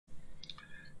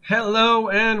Hello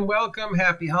and welcome.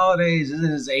 Happy holidays. It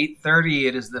is 8:30.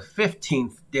 It is the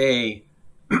 15th day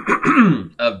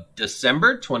of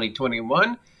December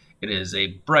 2021. It is a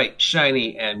bright,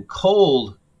 shiny, and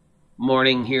cold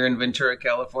morning here in Ventura,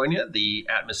 California. The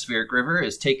atmospheric river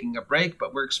is taking a break,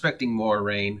 but we're expecting more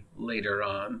rain later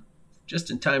on,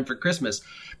 just in time for Christmas.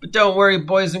 But don't worry,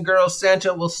 boys and girls,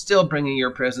 Santa will still bring you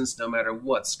your presents no matter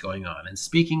what's going on. And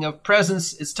speaking of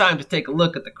presents, it's time to take a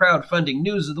look at the crowdfunding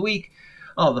news of the week.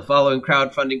 All the following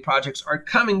crowdfunding projects are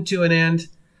coming to an end,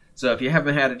 so if you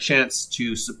haven't had a chance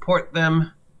to support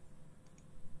them,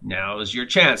 now is your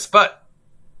chance. But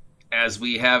as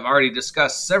we have already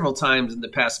discussed several times in the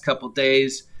past couple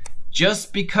days,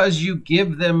 just because you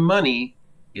give them money,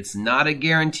 it's not a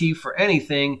guarantee for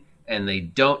anything, and they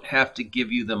don't have to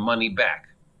give you the money back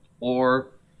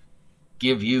or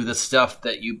give you the stuff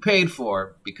that you paid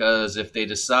for, because if they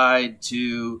decide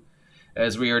to,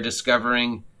 as we are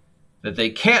discovering, that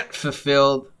they can't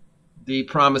fulfill the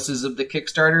promises of the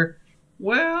Kickstarter,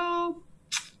 well,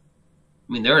 I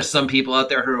mean, there are some people out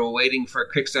there who are waiting for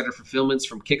Kickstarter fulfillments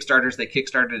from Kickstarters they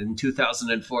kickstarted in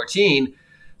 2014.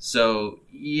 So,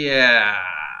 yeah,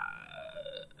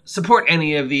 support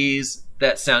any of these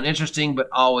that sound interesting, but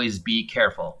always be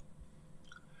careful.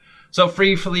 So,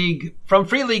 from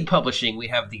Free League Publishing, we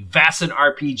have the Vassan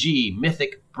RPG,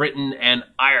 Mythic Britain and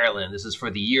Ireland. This is for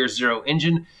the Year Zero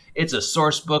engine. It's a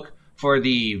source book for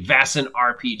the Vassan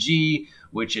RPG,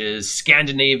 which is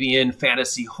Scandinavian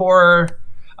fantasy horror.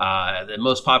 The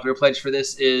most popular pledge for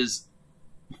this is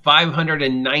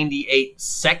 598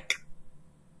 SEK.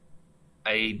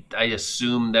 I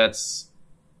assume that's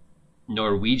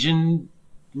Norwegian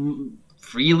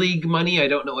Free League money. I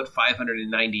don't know what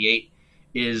 598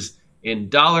 is in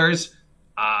dollars.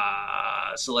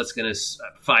 So let's gonna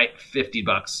fight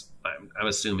 $50. I'm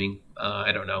assuming.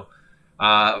 I don't know.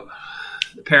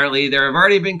 Apparently, there have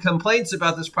already been complaints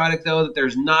about this product, though, that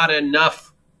there's not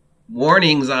enough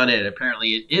warnings on it.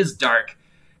 Apparently, it is dark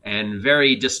and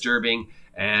very disturbing,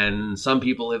 and some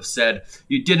people have said,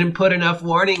 you didn't put enough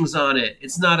warnings on it.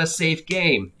 It's not a safe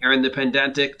game. Aaron the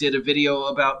Pedantic did a video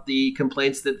about the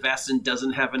complaints that Vassan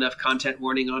doesn't have enough content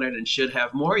warning on it and should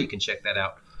have more. You can check that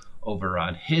out over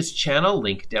on his channel,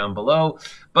 link down below.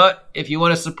 But if you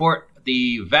want to support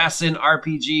the Vassan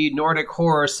RPG Nordic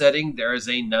horror setting, there is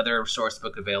another source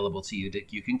book available to you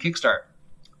that you can kickstart.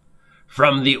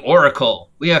 From the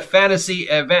Oracle, we have Fantasy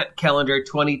Event Calendar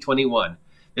 2021.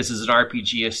 This is an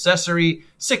RPG accessory.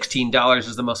 $16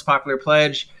 is the most popular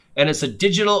pledge, and it's a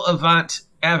digital event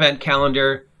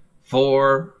calendar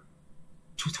for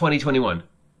 2021.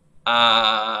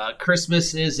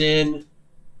 Christmas is in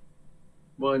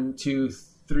 1, 2,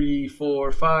 3,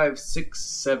 4, 5, 6,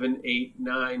 7, 8,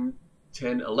 9,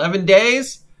 10, 11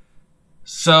 days.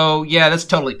 So, yeah, that's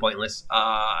totally pointless.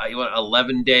 You want an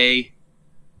 11-day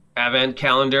advent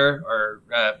calendar, or,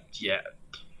 yeah,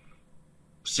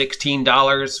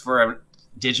 $16 for a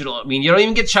digital. I mean, you don't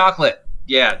even get chocolate.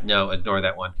 Yeah, no, ignore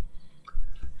that one.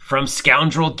 From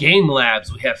Scoundrel Game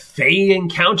Labs, we have Fey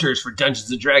Encounters for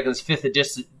Dungeons & Dragons 5th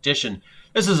edition.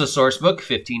 This is a source book.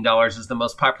 $15 is the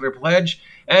most popular pledge,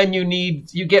 and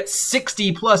you get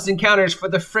 60 plus encounters for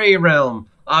the Frey realm.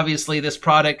 Obviously, this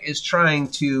product is trying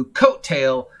to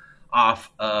coattail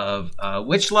off of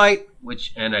Witchlight,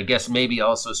 and I guess maybe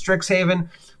also Strixhaven.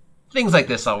 Things like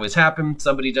this always happen.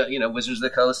 Somebody does, Wizards of the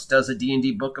Coast does a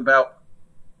D&D book about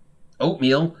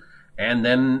oatmeal, and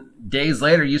then days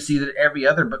later you see that every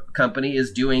other company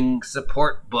is doing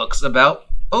support books about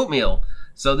oatmeal.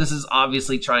 So this is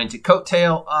obviously trying to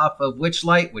coattail off of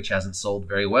Witchlight, which hasn't sold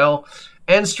very well,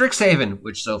 and Strixhaven,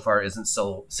 which so far isn't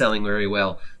selling very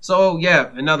well. So yeah,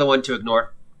 another one to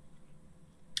ignore.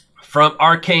 From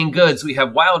Arcane Goods, we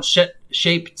have Wild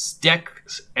Shaped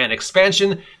Decks and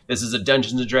Expansion. This is a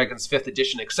Dungeons & Dragons 5th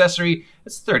edition accessory.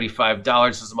 It's $35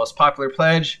 is the most popular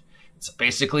pledge. It's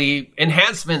basically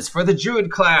enhancements for the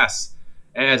Druid class,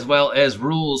 as well as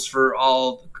rules for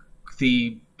all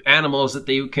the animals that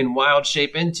they can wild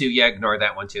shape into. Yeah, ignore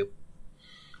that one too.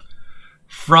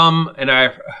 And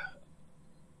I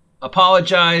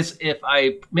apologize if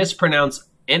I mispronounce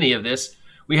any of this.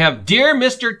 We have Dear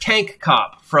Mr. Tank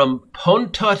Cop from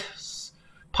Pontus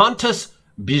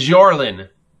Bjorlin.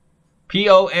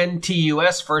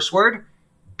 Pontus, first word.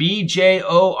 Bjorlin.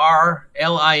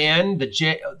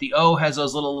 The O has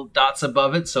those little dots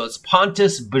above it, so it's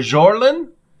Pontus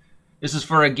Bjorlin. This is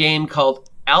for a game called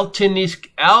ALTNYC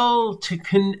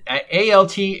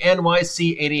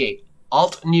 88.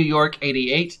 Alt New York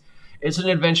 88. It's an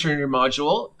adventure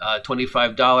module.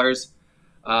 $25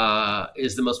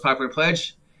 is the most popular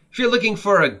pledge. If you're looking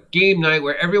for a game night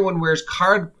where everyone wears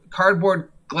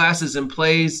cardboard glasses and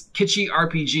plays kitschy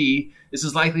RPG, this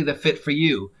is likely the fit for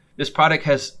you. This product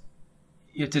has,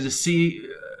 you have to see,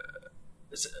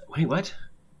 wait, what?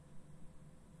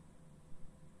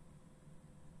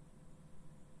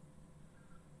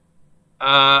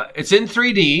 It's in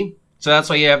 3D, so that's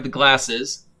why you have the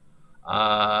glasses.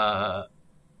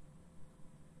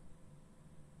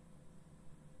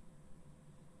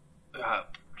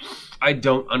 I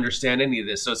don't understand any of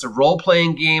this. So it's a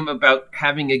role-playing game about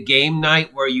having a game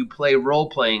night where you play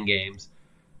role-playing games.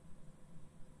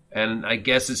 And I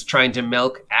guess it's trying to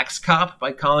milk Axe Cop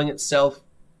by calling itself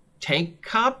Tank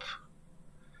Cop.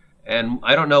 And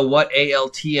I don't know what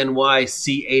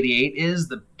ALTNYC88 is.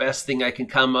 The best thing I can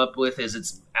come up with is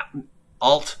it's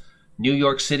Alt New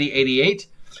York City 88.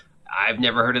 I've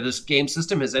never heard of this game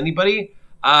system. Has anybody?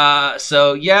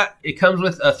 So yeah, it comes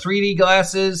with 3D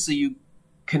glasses, so you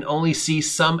can only see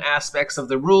some aspects of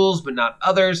the rules, but not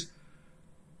others.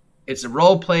 It's a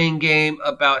role-playing game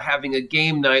about having a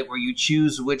game night where you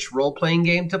choose which role-playing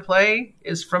game to play,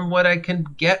 is from what I can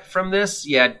get from this.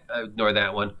 Yeah, ignore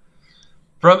that one.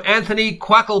 From Anthony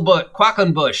Quackenbush,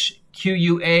 Qualkinbush,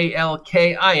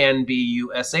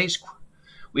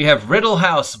 we have Riddle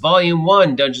House Volume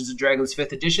 1, Dungeons & Dragons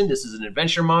 5th Edition. This is an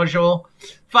adventure module.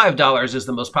 $5 is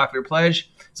the most popular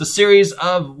pledge. It's a series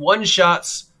of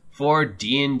one-shots for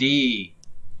D&D.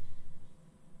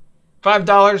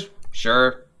 $5?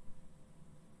 Sure.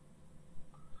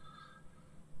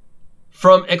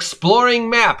 From Exploring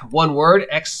Map, one word,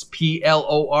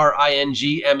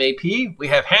 XPLORINGMAP, we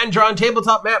have hand-drawn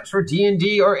tabletop maps for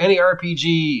D&D or any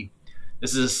RPG.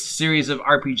 This is a series of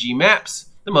RPG maps.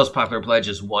 The most popular pledge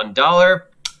is $1.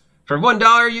 For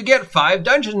 $1, you get 5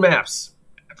 dungeon maps.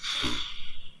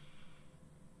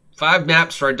 5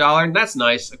 maps for $1, that's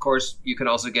nice. Of course, you can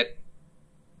also get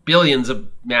billions of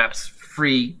maps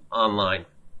free online.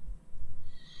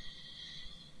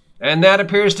 And that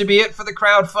appears to be it for the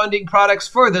crowdfunding products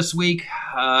for this week.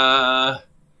 They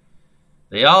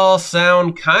all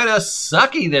sound kind of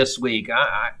sucky this week.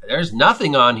 There's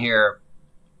nothing on here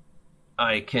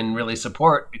I can really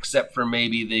support except for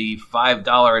maybe the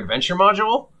 $5 adventure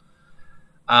module.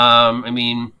 I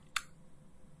mean,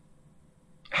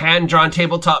 hand-drawn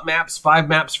tabletop maps, 5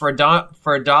 maps for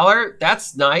 $1.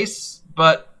 That's nice,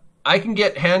 but I can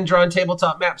get hand-drawn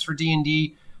tabletop maps for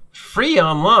D&D free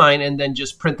online and then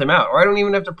just print them out. Or I don't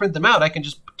even have to print them out. I can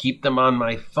just keep them on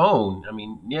my phone. I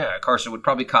mean, yeah, of course, it would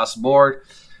probably cost more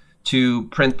to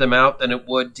print them out than it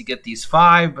would to get these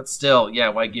 5, but still, yeah,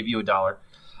 why give you $1?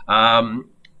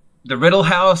 The Riddle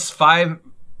House, 5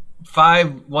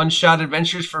 one-shot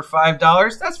adventures for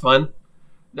 $5. That's fun.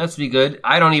 That's be good.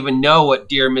 I don't even know what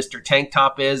Dear Mr. Tank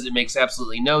Top is. It makes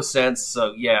absolutely no sense.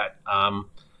 So, yeah.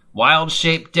 Wild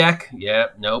Shape Deck. Yeah,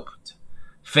 nope.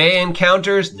 Fey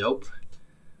Encounters. Nope.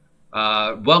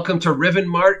 Welcome to Riven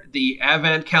Mart, the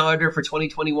Advent calendar for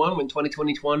 2021 when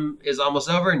 2021 is almost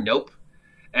over. Nope.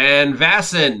 And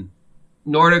Vaesen,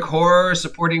 Nordic Horror,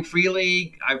 supporting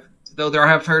freely. Though I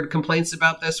have heard complaints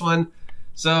about this one.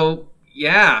 So,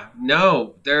 yeah,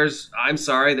 no, I'm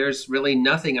sorry, there's really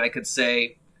nothing I could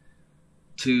say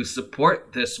to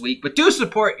support this week. But do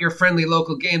support your friendly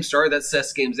local game store, that's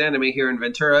Cess Games Anime here in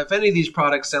Ventura. If any of these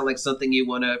products sound like something you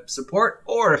want to support,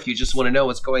 or if you just want to know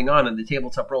what's going on in the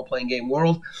tabletop role-playing game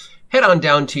world, head on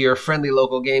down to your friendly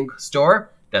local game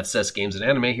store, that's Cess Games and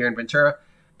Anime here in Ventura,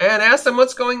 and ask them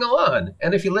what's going on.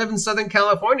 And if you live in Southern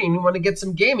California and you want to get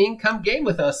some gaming, come game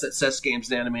with us at Cess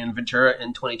Games and Anime in Ventura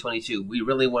in 2022. We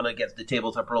really want to get the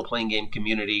tabletop role-playing game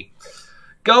community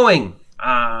going.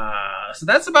 So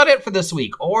that's about it for this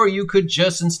week. Or you could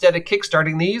just, instead of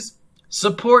kickstarting these,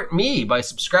 support me by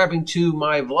subscribing to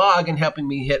my vlog and helping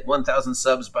me hit 1,000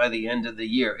 subs by the end of the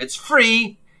year. It's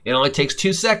free. It only takes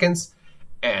 2 seconds.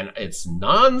 And it's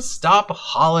non-stop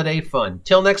holiday fun.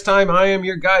 Till next time, I am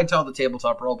your guide to all the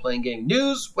tabletop role-playing game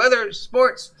news, weather,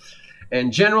 sports,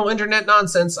 and general internet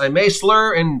nonsense. I may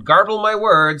slur and garble my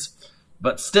words,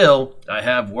 but still, I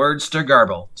have words to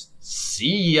garble.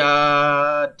 See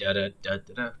ya!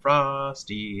 Da-da-da-da-da,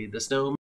 Frosty the Snowman.